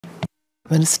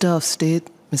Minister of State,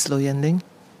 Ms. Low Yen Ling.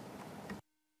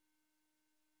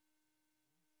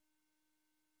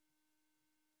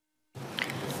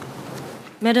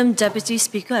 Madam Deputy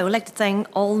Speaker, I would like to thank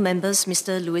all members,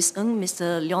 Mr. Louis Ng,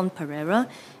 Mr. Leon Pereira,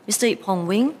 Mr. Ip Hong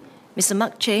Wing, Mr.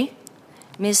 Mark Che,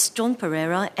 Ms. Joan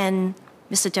Pereira, and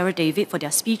Mr. Darrell David for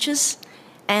their speeches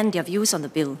and their views on the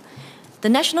bill. The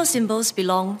national symbols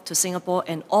belong to Singapore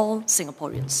and all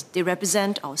Singaporeans. They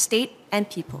represent our state and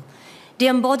people. They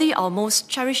embody our most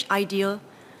cherished ideals,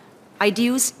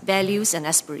 values, and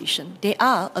aspirations. They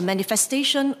are a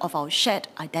manifestation of our shared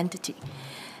identity.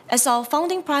 As our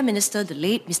founding Prime Minister, the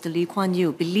late Mr. Lee Kuan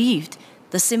Yew, believed,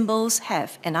 the symbols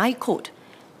have, and I quote,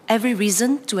 every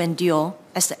reason to endure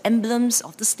as the emblems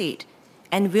of the state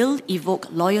and will evoke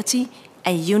loyalty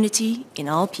and unity in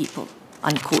our people,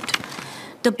 unquote.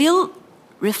 The bill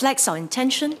reflects our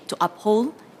intention to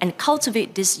uphold and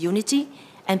cultivate this unity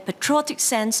and patriotic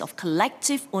sense of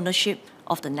collective ownership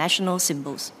of the national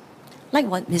symbols, like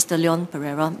what Mr. Leon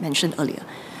Pereira mentioned earlier.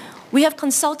 We have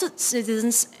consulted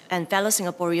citizens and fellow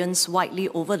Singaporeans widely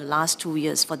over the last 2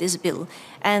 years for this bill,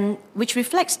 and which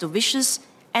reflects the wishes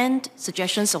and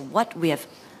suggestions of what we have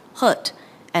heard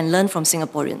and learned from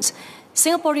Singaporeans.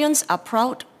 Singaporeans are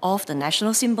proud of the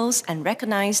national symbols and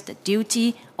recognize the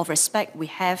duty of respect we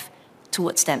have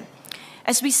towards them.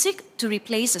 As we seek to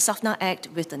replace the SAFNA Act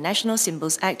with the National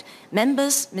Symbols Act,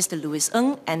 members Mr. Louis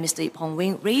Ng and Mr. Ip Hong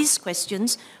Wing raised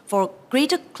questions for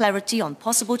greater clarity on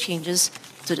possible changes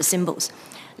to the symbols.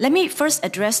 Let me first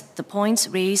address the points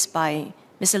raised by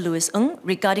Mr. Louis Ng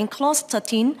regarding Clause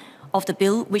 13 of the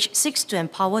bill, which seeks to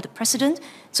empower the President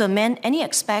to amend any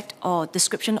aspect or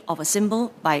description of a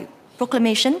symbol by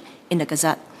proclamation in the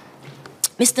Gazette.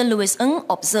 Mr. Louis Ng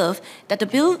observed that the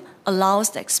bill allows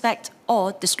the aspect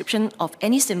or description of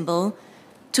any symbol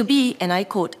to be, and I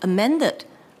quote, amended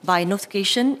by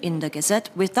notification in the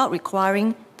Gazette without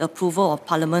requiring the approval of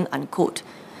Parliament, unquote,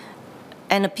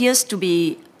 and appears to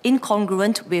be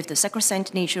incongruent with the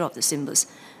sacrosanct nature of the symbols,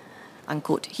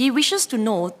 unquote. He wishes to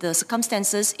know the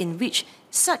circumstances in which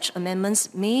such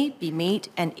amendments may be made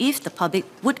and if the public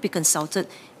would be consulted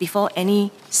before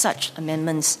any such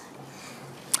amendments.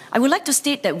 I would like to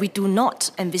state that we do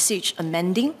not envisage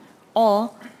amending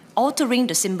or altering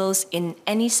the symbols in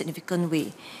any significant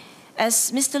way.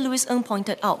 As Mr. Louis Ng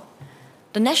pointed out,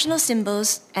 the national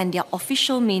symbols and their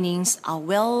official meanings are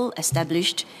well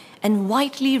established and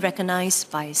widely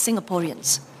recognized by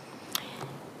Singaporeans.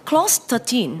 Clause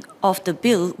 13 of the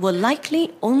bill will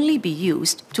likely only be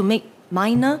used to make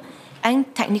minor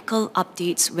and technical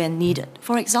updates when needed.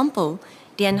 For example,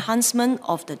 the enhancement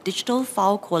of the digital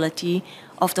file quality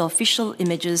of the official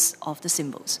images of the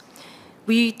symbols.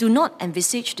 We do not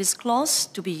envisage this clause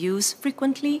to be used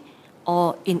frequently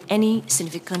or in any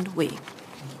significant way.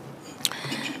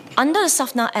 Under the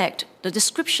SAFNA Act, the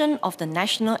description of the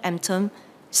national anthem,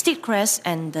 state crest,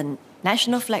 and the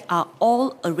national flag are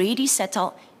all already set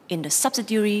out in the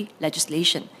subsidiary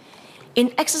legislation.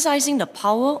 In exercising the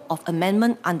power of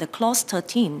amendment under Clause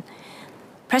 13,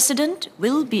 President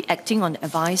will be acting on the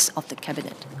advice of the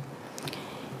Cabinet.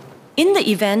 In the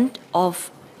event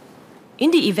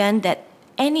that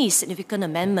any significant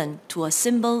amendment to a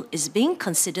symbol is being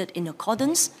considered in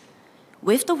accordance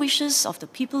with the wishes of the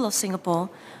people of Singapore,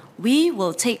 we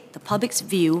will take the public's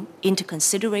view into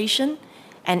consideration,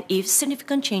 and if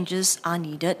significant changes are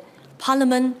needed,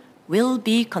 Parliament will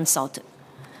be consulted.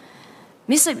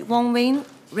 Mr. Wong Wing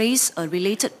raised a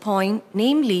related point,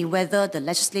 namely whether the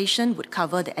legislation would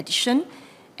cover the addition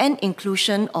and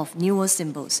inclusion of newer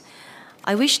symbols.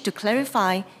 I wish to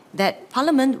clarify that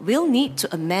Parliament will need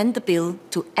to amend the bill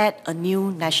to add a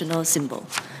new national symbol.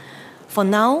 For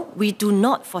now, we do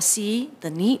not foresee the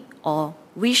need or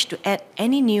wish to add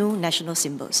any new national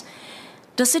symbols.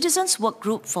 The Citizens Work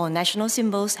Group for National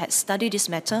Symbols had studied this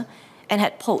matter and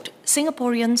had polled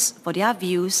Singaporeans for their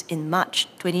views in March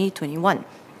 2021.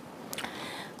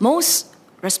 Most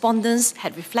respondents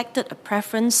had reflected a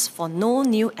preference for no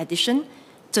new addition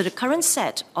to the current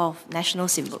set of national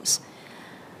symbols.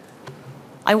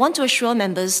 I want to assure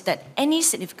members that any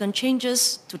significant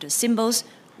changes to the symbols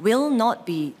will not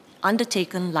be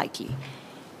undertaken lightly.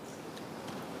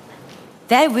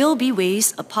 There will be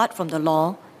ways apart from the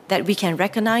law that we can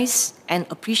recognize and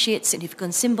appreciate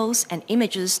significant symbols and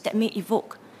images that may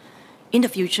evoke in the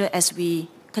future as we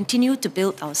continue to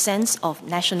build our sense of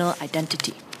national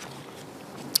identity.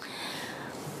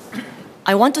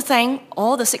 I want to thank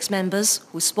all the 6 members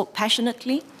who spoke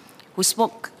passionately, who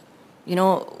spoke,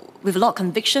 with a lot of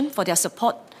conviction for their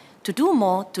support to do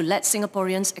more to let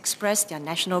Singaporeans express their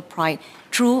national pride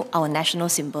through our national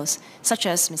symbols, such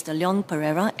as Mr. Leon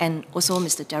Pereira and also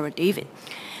Mr. Darrell David.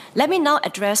 Let me now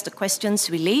address the questions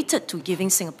related to giving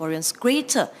Singaporeans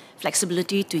greater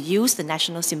flexibility to use the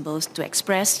national symbols to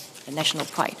express the national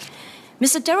pride.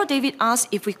 Mr. Darrell David asked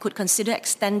if we could consider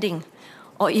extending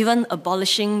or even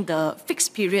abolishing the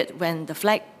fixed period when the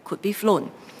flag could be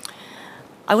flown.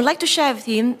 I would like to share with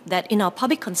him that in our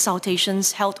public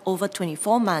consultations held over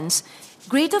 24 months,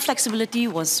 greater flexibility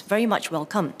was very much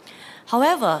welcome.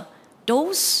 However,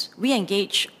 those we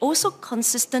engage also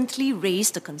consistently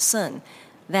raised the concern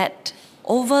that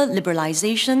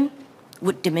over-liberalization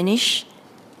would diminish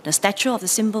the stature of the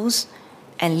symbols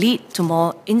and lead to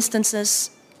more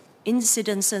incidences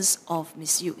of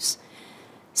misuse.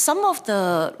 Some of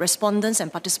the respondents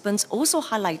and participants also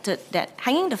highlighted that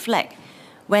hanging the flag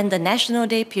when the National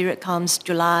Day period comes,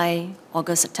 July,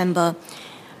 August, September,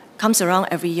 comes around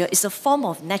every year, is a form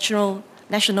of national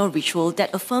ritual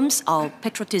that affirms our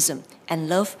patriotism and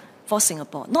love for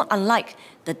Singapore, not unlike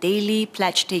the daily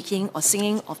pledge-taking or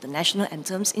singing of the national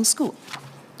anthems in school.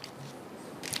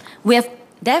 We have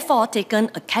therefore taken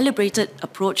a calibrated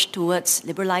approach towards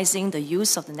liberalizing the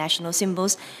use of the national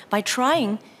symbols by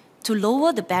trying to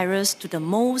lower the barriers to the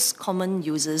most common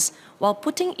users while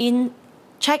putting in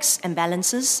checks and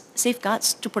balances,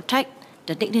 safeguards to protect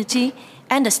the dignity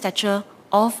and the stature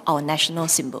of our national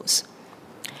symbols.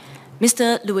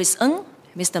 Mr. Louis Ng,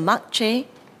 Mr. Mark Che,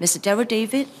 Mr. Darrell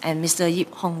David, and Mr.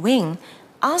 Yip Hong Wing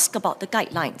asked about the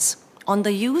guidelines on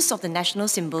the use of the national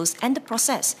symbols and the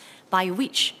process by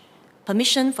which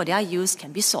permission for their use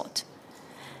can be sought.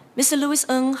 Mr. Louis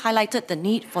Ng highlighted the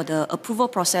need for the approval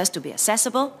process to be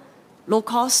accessible, low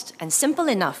cost, and simple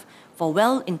enough for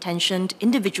well-intentioned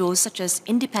individuals such as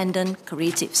independent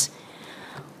creatives.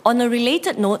 On a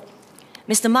related note,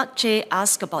 Mr. Mark Che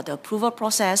asked about the approval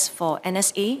process for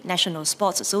NSA, National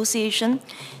Sports Association,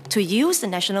 to use the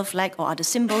national flag or other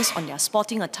symbols on their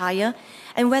sporting attire,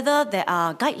 and whether there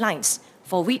are guidelines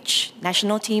for which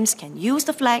national teams can use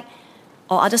the flag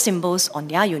or other symbols on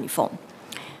their uniform.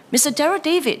 Mr. Darrell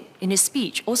David, in his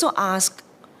speech, also asked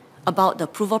about the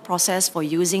approval process for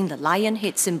using the lion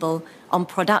head symbol on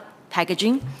product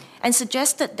packaging and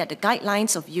suggested that the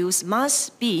guidelines of use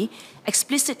must be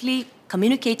explicitly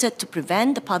communicated to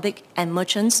prevent the public and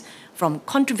merchants from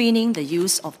contravening the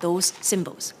use of those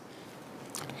symbols.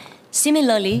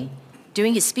 Similarly,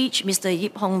 during his speech, Mr.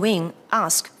 Yip Hong Wing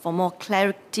asked for more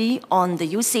clarity on the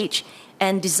usage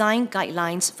and design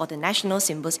guidelines for the national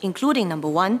symbols, including number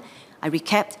one,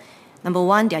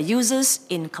 their uses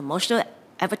in commercial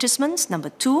advertisements. Number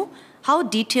two, how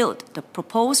detailed the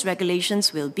proposed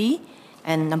regulations will be.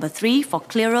 And number three, for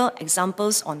clearer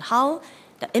examples on how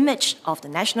the image of the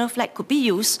national flag could be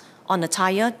used on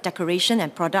attire, decoration,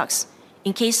 and products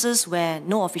in cases where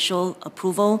no official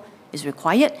approval is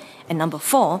required. And number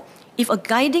four, if a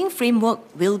guiding framework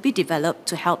will be developed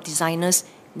to help designers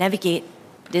navigate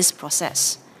this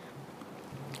process.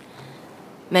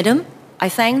 Madam, I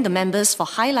thank the members for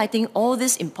highlighting all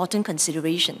these important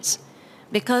considerations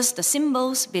because the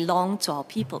symbols belong to our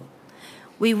people.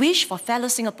 We wish for fellow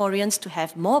Singaporeans to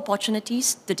have more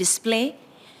opportunities to display,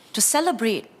 to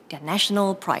celebrate their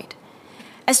national pride.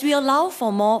 As we allow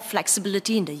for more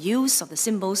flexibility in the use of the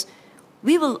symbols,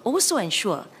 we will also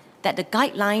ensure that the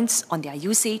guidelines on their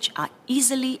usage are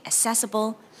easily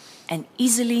accessible and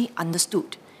easily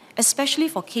understood, especially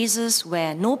for cases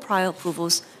where no prior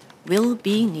approvals will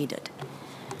be needed.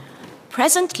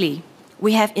 Presently,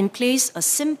 we have in place a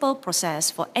simple process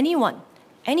for anyone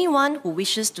who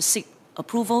wishes to seek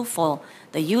approval for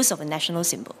the use of a national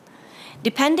symbol.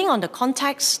 Depending on the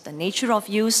context, the nature of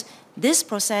use, this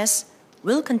process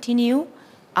will continue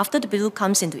after the bill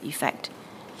comes into effect.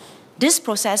 This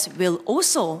process will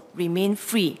also remain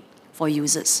free for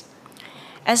users.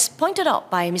 As pointed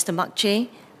out by Mr. Mark Che,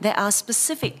 there are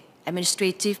specific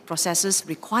administrative processes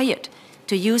required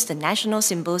to use the national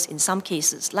symbols in some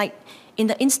cases, like in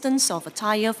the instance of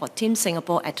attire for Team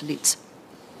Singapore athletes.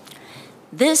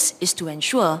 This is to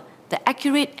ensure the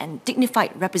accurate and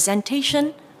dignified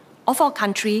representation of our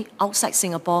country outside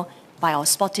Singapore by our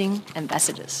sporting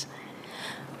ambassadors.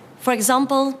 For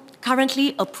example,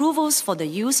 currently approvals for the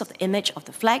use of the image of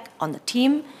the flag on the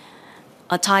team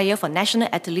attire for national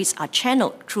athletes are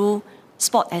channeled through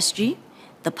Sport SG,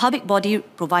 the public body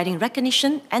providing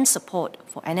recognition and support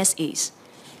for NSAs.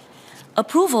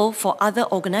 Approval for other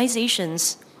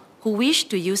organizations who wish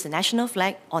to use the national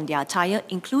flag on their attire,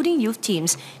 including youth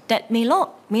teams that may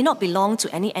not belong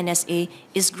to any NSA,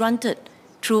 is granted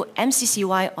through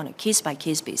MCCY on a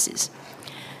case-by-case basis.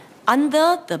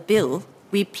 Under the bill,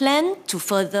 we plan to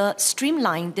further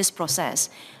streamline this process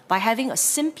by having a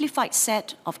simplified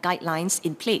set of guidelines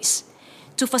in place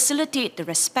to facilitate the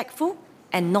respectful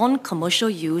and non-commercial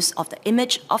use of the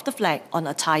image of the flag on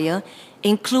attire,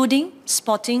 including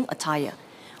sporting attire,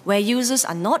 where users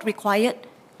are not required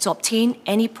to obtain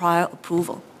any prior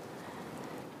approval.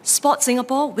 Sport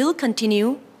Singapore will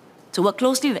continue to work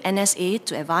closely with NSA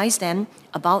to advise them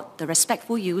about the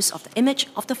respectful use of the image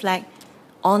of the flag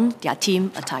on their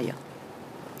team attire.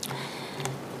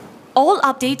 All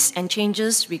updates and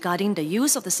changes regarding the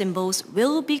use of the symbols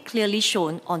will be clearly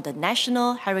shown on the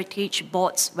National Heritage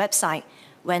Board's website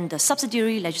when the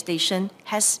subsidiary legislation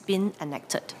has been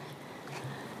enacted.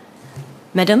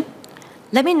 Madam,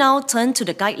 let me now turn to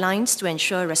the guidelines to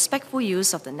ensure respectful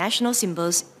use of the national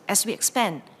symbols as we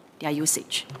expand their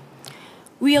usage.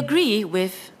 We agree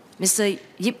with Mr.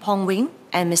 Yip Hong Wing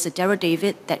and Mr. Darrell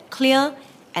David that clear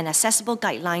and accessible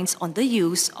guidelines on the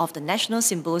use of the national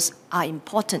symbols are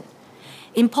important.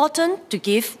 Important to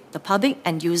give the public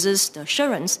and users the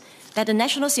assurance that the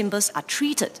national symbols are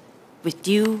treated with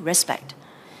due respect.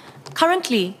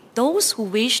 Currently, those who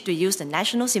wish to use the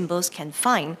national symbols can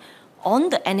find on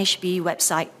the NHB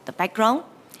website the background,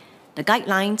 the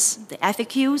guidelines, the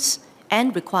FAQs,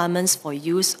 and requirements for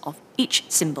use of each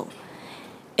symbol.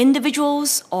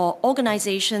 Individuals or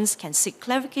organizations can seek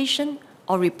clarification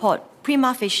or report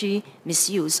prima facie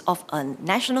misuse of a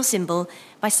national symbol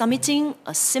by submitting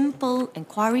a simple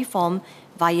inquiry form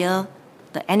via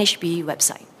the NHB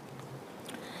website.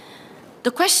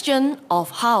 The question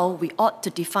of how we ought to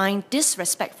define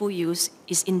disrespectful use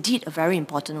is indeed a very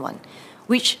important one,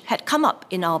 which had come up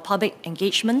in our public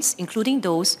engagements, including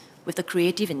those with the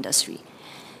creative industry.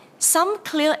 Some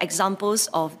clear examples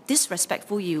of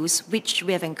disrespectful use which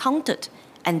we have encountered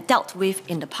and dealt with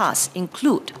in the past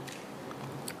include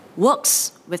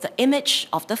works with the image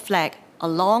of the flag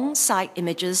alongside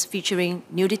images featuring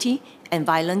nudity and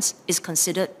violence is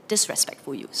considered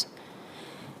disrespectful use.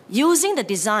 Using the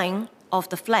design of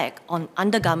the flag on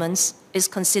undergarments is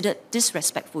considered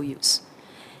disrespectful use.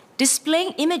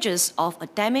 Displaying images of a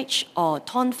damaged or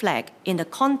torn flag in the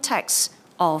context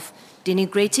of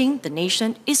denigrating the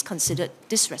nation is considered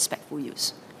disrespectful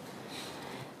use.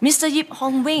 Mr. Yip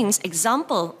Hong Wing's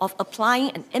example of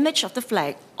applying an image of the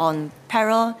flag on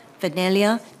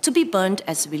paraphernalia to be burned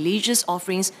as religious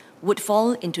offerings would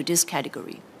fall into this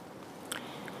category.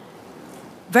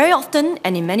 Very often,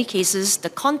 and in many cases, the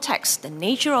context, the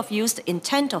nature of use, the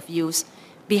intent of use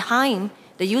behind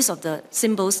the use of the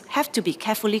symbols have to be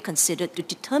carefully considered to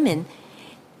determine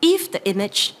if the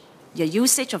image, the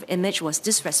usage of image was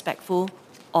disrespectful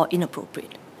or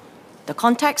inappropriate. The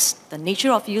context, the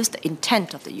nature of use, the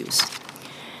intent of the use.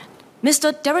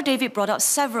 Mr. Darrell David brought up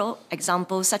several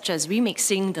examples, such as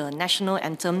remixing the national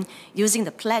anthem, using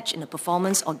the pledge in a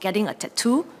performance, or getting a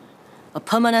tattoo, a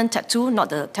permanent tattoo, not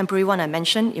the temporary one I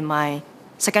mentioned in my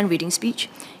second reading speech,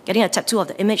 getting a tattoo of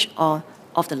the image or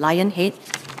of the lion head.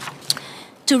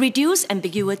 To reduce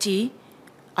ambiguity,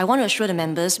 I want to assure the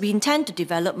members we intend to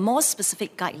develop more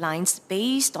specific guidelines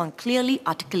based on clearly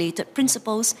articulated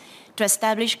principles to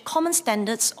establish common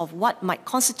standards of what might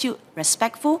constitute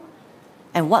respectful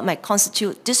and what might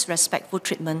constitute disrespectful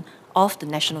treatment of the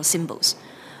national symbols.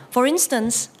 For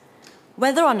instance,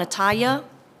 whether on attire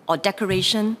or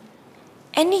decoration,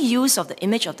 any use of the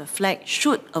image of the flag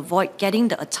should avoid getting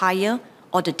the attire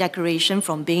or the decoration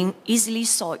from being easily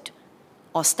soiled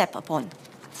or stepped upon.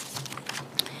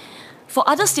 For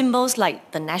other symbols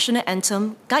like the national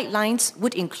anthem, guidelines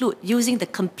would include using the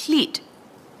complete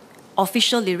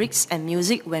official lyrics and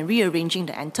music when rearranging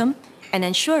the anthem, and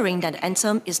ensuring that the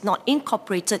anthem is not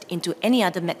incorporated into any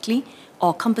other medley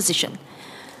or composition.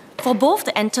 For both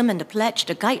the anthem and the pledge,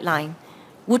 the guideline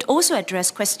would also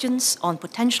address questions on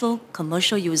potential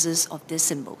commercial uses of these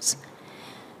symbols.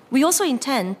 We also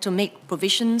intend to make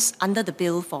provisions under the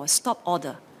bill for a stop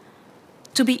order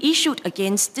to be issued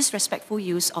against disrespectful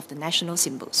use of the national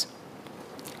symbols.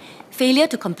 Failure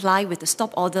to comply with the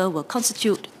stop order will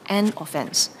constitute an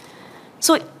offence.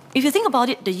 So if you think about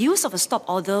it, the use of a stop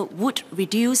order would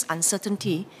reduce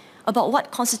uncertainty about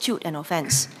what constitutes an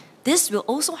offence. This will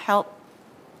also help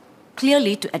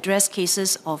clearly to address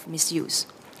cases of misuse.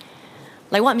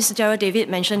 Like what Mr. Darrell David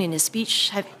mentioned in his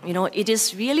speech, it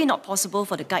is really not possible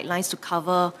for the guidelines to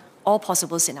cover all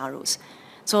possible scenarios.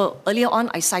 So earlier on,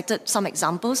 I cited some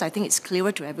examples. I think it's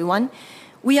clearer to everyone.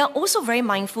 We are also very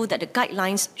mindful that the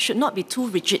guidelines should not be too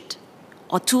rigid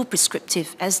or too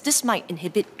prescriptive, as this might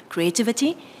inhibit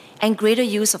creativity and greater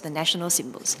use of the national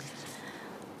symbols.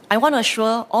 I want to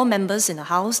assure all members in the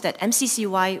House that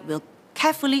MCCY will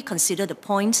carefully consider the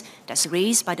points that's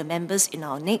raised by the members in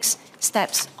our next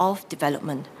steps of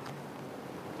development.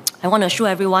 I want to assure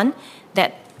everyone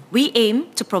that we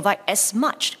aim to provide as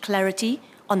much clarity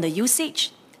on the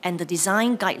usage and the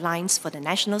design guidelines for the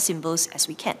national symbols as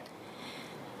we can.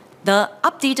 The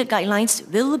updated guidelines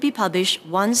will be published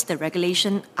once the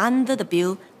regulation under the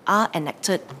bill are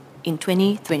enacted in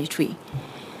 2023.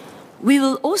 We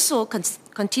will also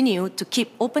continue to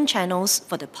keep open channels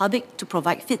for the public to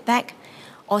provide feedback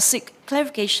or seek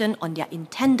clarification on their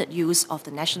intended use of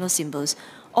the national symbols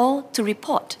or to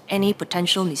report any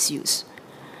potential misuse.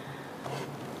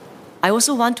 I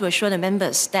also want to assure the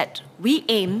members that we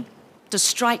aim to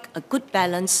strike a good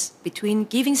balance between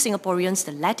giving Singaporeans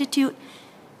the latitude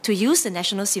to use the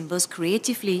national symbols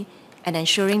creatively and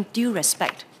ensuring due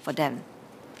respect for them.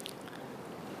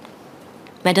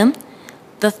 Madam,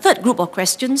 the third group of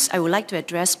questions I would like to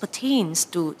address pertains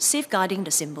to safeguarding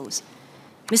the symbols.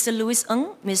 Mr. Louis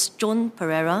Ng, Ms. Joan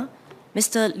Pereira,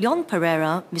 Mr. Leon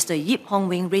Pereira, Mr. Yip Hong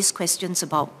Wing raised questions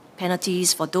about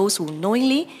penalties for those who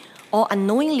knowingly or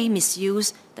unknowingly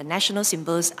misuse the national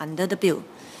symbols under the bill.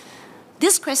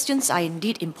 These questions are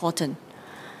indeed important.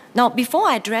 Now, before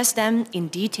I address them in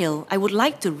detail, I would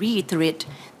like to reiterate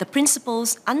the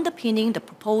principles underpinning the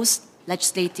proposed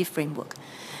legislative framework.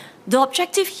 The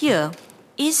objective here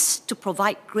is to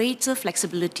provide greater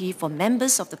flexibility for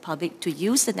members of the public to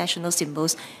use the national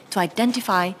symbols to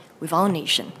identify with our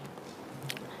nation.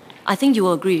 I think you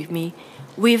will agree with me.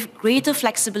 With greater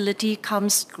flexibility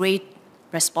comes great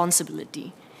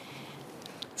responsibility.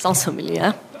 Sounds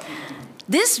familiar?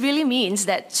 This really means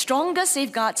that stronger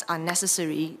safeguards are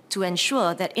necessary to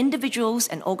ensure that individuals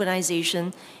and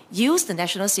organizations use the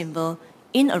national symbol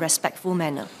in a respectful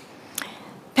manner.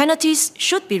 Penalties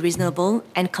should be reasonable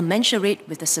and commensurate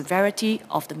with the severity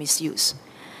of the misuse.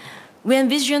 We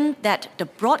envision that the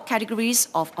broad categories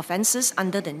of offences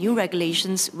under the new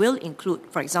regulations will include,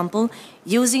 for example,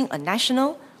 using a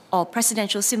national or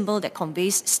presidential symbol that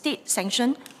conveys state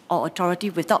sanction or authority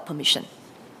without permission,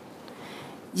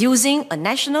 using a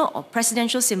national or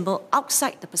presidential symbol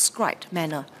outside the prescribed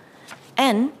manner,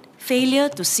 and failure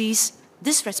to cease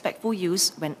disrespectful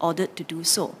use when ordered to do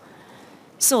so.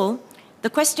 So, the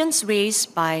questions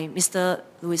raised by Mr.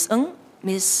 Louis Ng,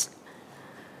 Ms.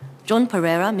 Joan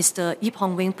Pereira, Mr. Yip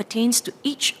Hong Wing pertains to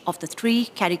each of the three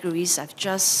categories I've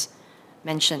just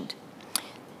mentioned.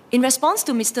 In response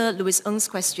to Mr. Louis Ng's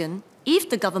question, if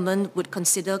the government would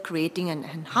consider creating an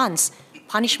enhanced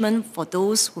punishment for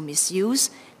those who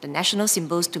misuse the national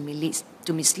symbols to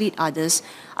mislead others,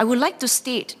 I would like to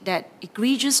state that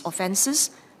egregious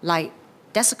offences like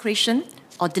desecration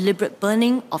or deliberate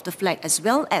burning of the flag, as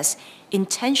well as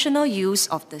intentional use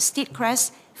of the state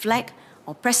crest, flag,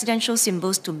 or presidential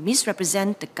symbols to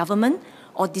misrepresent the government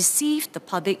or deceive the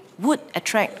public would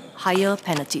attract higher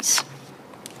penalties.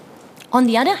 On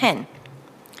the other hand,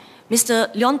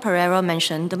 Mr. Leon Pereira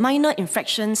mentioned the minor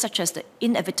infractions such as the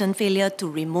inadvertent failure to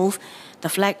remove the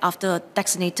flag after a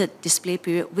designated display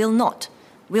period will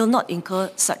not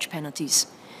incur such penalties.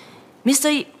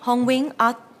 Mr. Hong Wing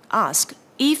asked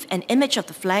if an image of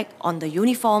the flag on the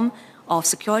uniform of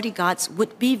security guards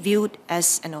would be viewed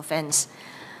as an offence.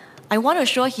 I want to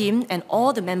assure him and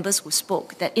all the members who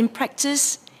spoke that in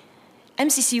practice,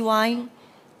 MCCY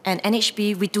and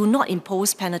NHB, we do not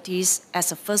impose penalties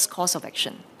as a first course of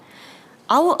action.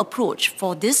 Our approach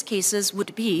for these cases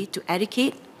would be to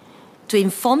educate, to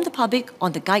inform the public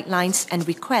on the guidelines and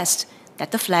request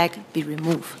that the flag be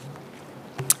removed.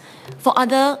 For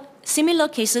other similar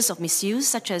cases of misuse,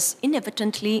 such as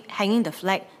inadvertently hanging the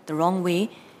flag the wrong way,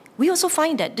 we also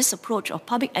find that this approach of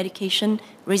public education,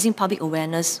 raising public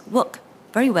awareness, work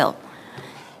very well.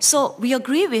 So we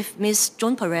agree with Ms.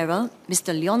 Joan Pereira,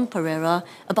 Mr. Leon Pereira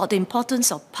about the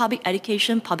importance of public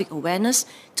education, public awareness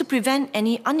to prevent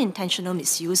any unintentional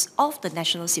misuse of the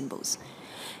national symbols.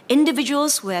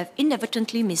 Individuals who have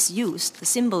inadvertently misused the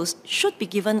symbols should be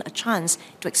given a chance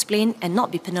to explain and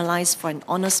not be penalized for an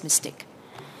honest mistake.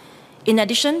 In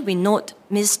addition, we note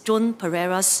Ms. Joan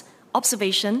Pereira's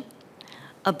observation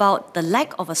about the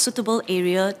lack of a suitable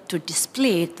area to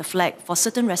display the flag for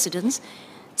certain residents,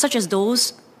 such as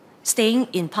those staying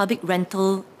in public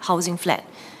rental housing flat.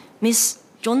 Ms.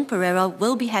 Joan Pereira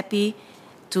will be happy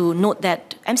to note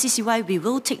that MCCY, we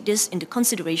will take this into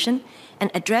consideration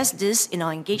and address this in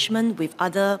our engagement with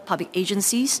other public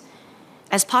agencies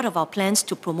as part of our plans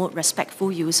to promote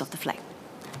respectful use of the flag.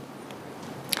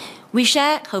 We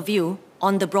share her view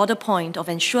on the broader point of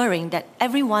ensuring that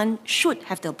everyone should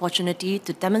have the opportunity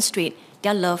to demonstrate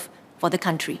their love for the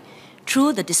country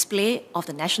through the display of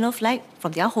the national flag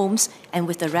from their homes and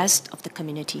with the rest of the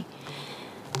community.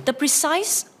 The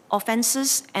precise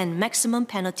offences and maximum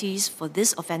penalties for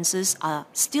these offences are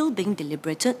still being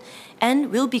deliberated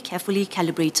and will be carefully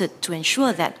calibrated to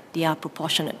ensure that they are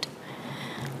proportionate.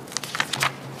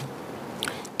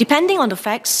 Depending on the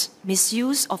facts,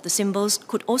 misuse of the symbols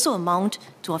could also amount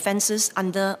to offences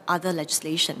under other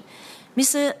legislation.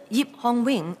 Mr. Yip Hong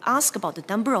Wing asked about the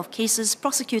number of cases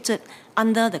prosecuted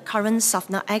under the current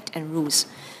SAFNA Act and rules.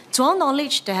 To our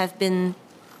knowledge, there have been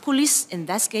police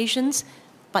investigations,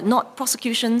 but not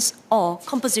prosecutions or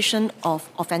composition of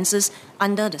offences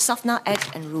under the SAFNA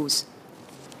Act and rules.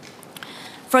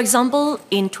 For example,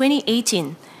 in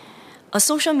 2018, a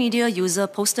social media user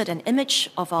posted an image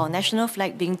of our national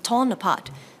flag being torn apart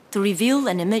to reveal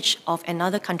an image of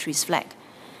another country's flag.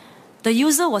 The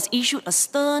user was issued a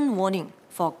stern warning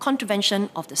for contravention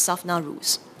of the SAFNA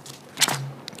rules.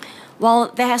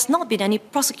 While there has not been any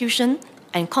prosecution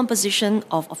and composition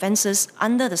of offences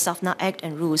under the SAFNA Act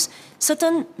and rules,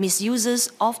 certain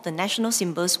misuses of the national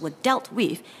symbols were dealt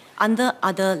with under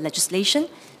other legislation,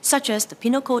 such as the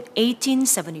Penal Code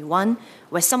 1871,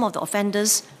 where some of the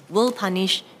offenders will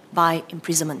punish by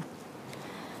imprisonment.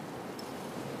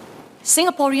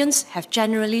 Singaporeans have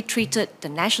generally treated the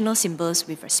national symbols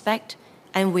with respect,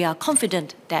 and we are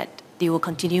confident that they will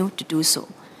continue to do so.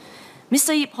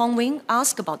 Mr. Yip Hong Wing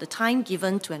asked about the time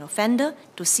given to an offender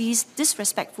to cease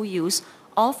disrespectful use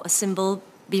of a symbol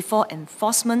before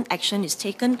enforcement action is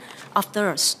taken after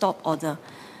a stop order.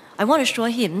 I want to assure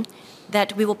him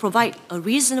that we will provide a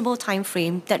reasonable time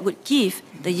frame that would give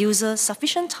the user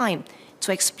sufficient time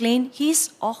to explain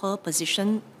his or her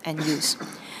position and use.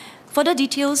 Further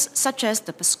details, such as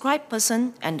the prescribed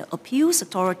person and the appeals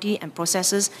authority and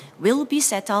processes, will be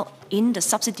set out in the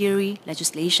subsidiary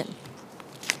legislation.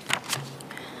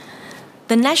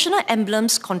 The National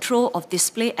Emblems Control of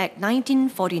Display Act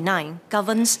 1949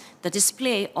 governs the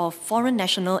display of foreign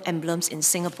national emblems in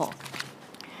Singapore.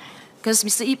 Because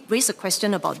Mr. Ip raised a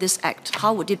question about this act,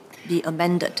 how would it be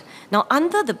amended? Now,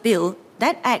 under the bill,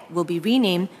 that act will be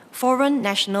renamed Foreign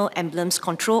National Emblems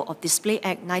Control of Display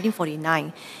Act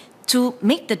 1949 to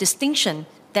make the distinction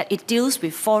that it deals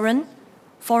with foreign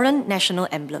national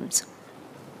emblems.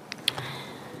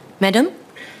 Madam,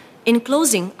 in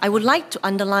closing, I would like to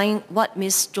underline what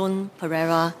Ms. Joan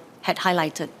Pereira had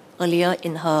highlighted earlier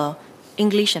in her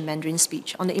English and Mandarin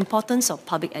speech on the importance of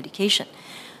public education.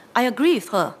 I agree with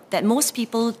her that most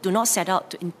people do not set out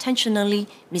to intentionally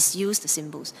misuse the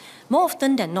symbols. More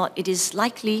often than not, it is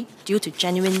likely due to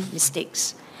genuine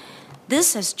mistakes.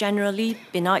 This has generally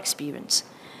been our experience.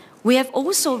 We have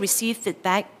also received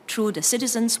feedback through the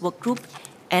Citizens Work Group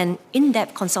and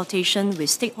in-depth consultation with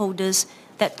stakeholders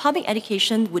that public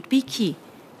education would be key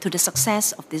to the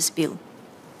success of this bill.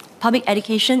 Public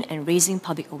education and raising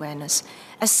public awareness.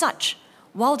 As such,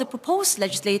 while the proposed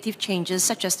legislative changes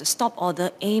such as the stop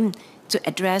order aim to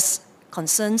address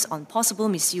concerns on possible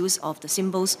misuse of the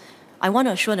symbols, I want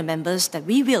to assure the members that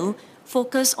we will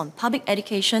focus on public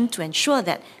education to ensure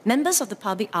that members of the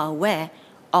public are aware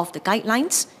of the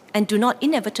guidelines and do not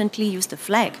inadvertently use the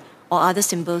flag or other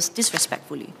symbols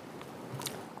disrespectfully.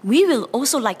 We will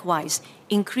also likewise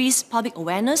increase public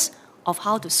awareness of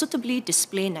how to suitably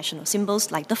display national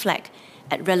symbols like the flag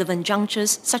at relevant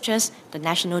junctures such as the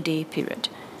National Day period.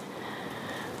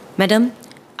 Madam,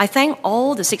 I thank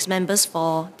all the 6 members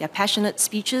for their passionate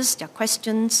speeches, their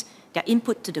questions, their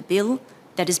input to the bill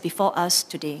that is before us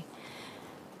today.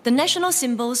 The national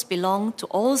symbols belong to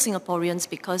all Singaporeans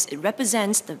because it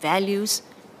represents the values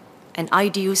and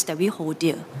ideals that we hold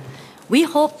dear. We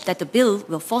hope that the bill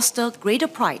will foster greater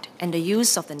pride and the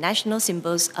use of the national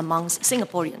symbols amongst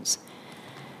Singaporeans.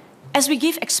 As we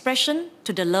give expression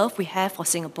to the love we have for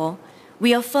Singapore,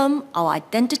 we affirm our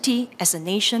identity as a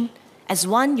nation, as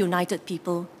one united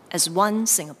people, as one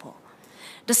Singapore.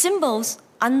 The symbols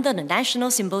under the National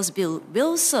Symbols Bill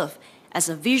will serve as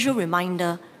a visual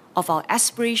reminder of our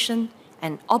aspiration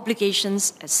and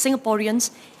obligations as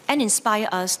Singaporeans and inspire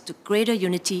us to greater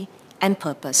unity and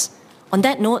purpose. On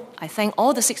that note, I thank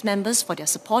all the 6 members for their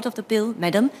support of the bill.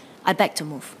 Madam, I beg to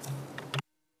move.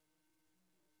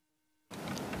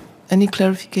 Any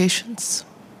clarifications?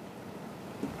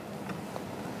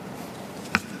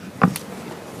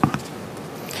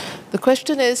 The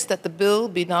question is that the bill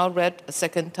be now read a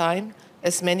second time.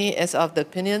 As many as are of the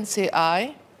opinion say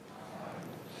aye.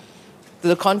 To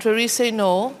the contrary say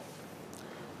no.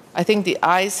 I think the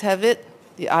ayes have it.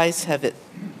 The ayes have it.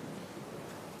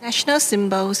 National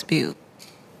Symbols Bill.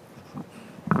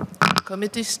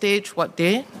 Committee stage what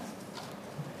day?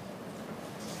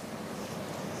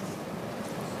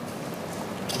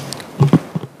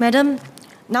 Madam,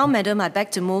 I beg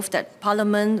to move that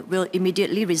Parliament will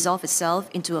immediately resolve itself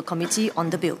into a committee on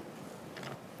the bill.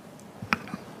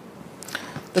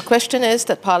 The question is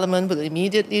that Parliament will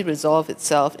immediately resolve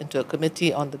itself into a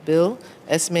committee on the bill.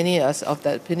 As many as of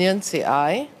that opinion say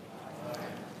aye.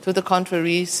 To the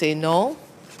contrary say no.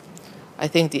 I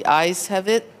think the ayes have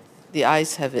it. The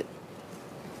ayes have it.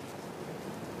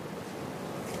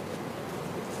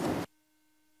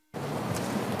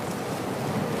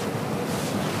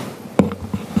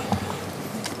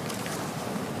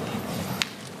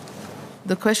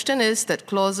 The question is that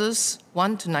clauses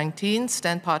 1 to 19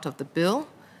 stand part of the bill.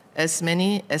 As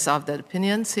many as are of that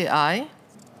opinion say aye.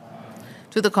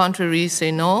 To the contrary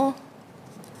say no.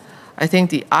 I think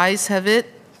the ayes have it.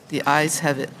 The ayes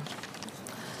have it.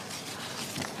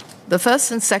 The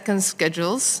first and second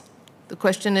schedules, the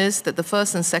question is that the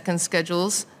first and second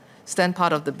schedules stand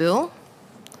part of the bill.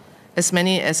 As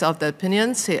many as are of the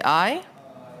opinion say aye.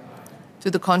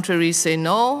 To the contrary say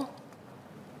no.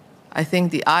 I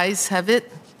think the ayes have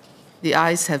it. The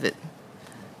ayes have it.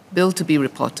 Bill to be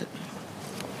reported.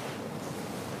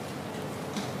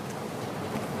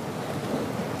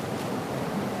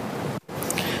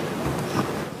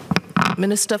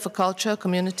 Minister for Culture,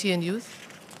 Community and Youth.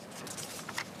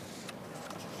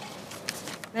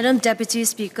 Madam Deputy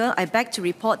Speaker, I beg to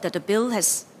report that the bill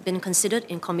has been considered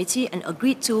in committee and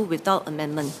agreed to without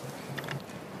amendment.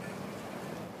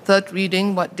 Third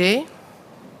reading, what day?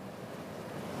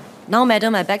 Now,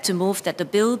 Madam, I beg to move that the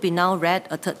bill be now read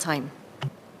a third time.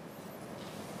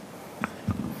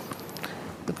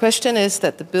 The question is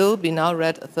that the bill be now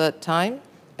read a third time.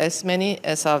 As many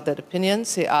as are of that opinion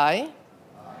say aye.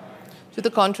 To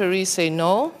the contrary say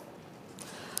no.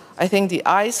 I think the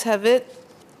ayes have it.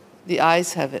 The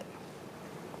ayes have it.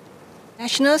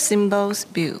 National Symbols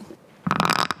Bill.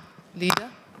 Leader.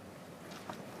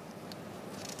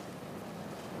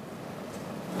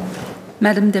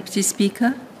 Madam Deputy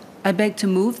Speaker, I beg to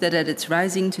move that at its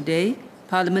rising today,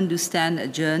 Parliament do stand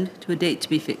adjourned to a date to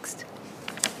be fixed.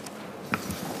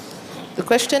 The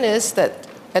question is that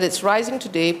at its rising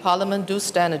today, Parliament do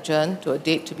stand adjourned to a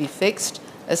date to be fixed.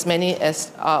 As many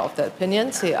as are of that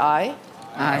opinion say aye.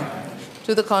 Aye.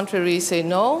 To the contrary say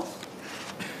no.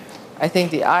 I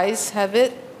think the ayes have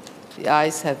it. The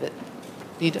ayes have it.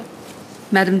 Leader.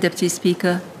 Madam Deputy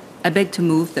Speaker, I beg to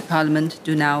move that Parliament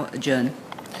do now adjourn.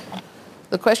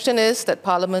 The question is that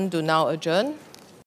Parliament do now adjourn.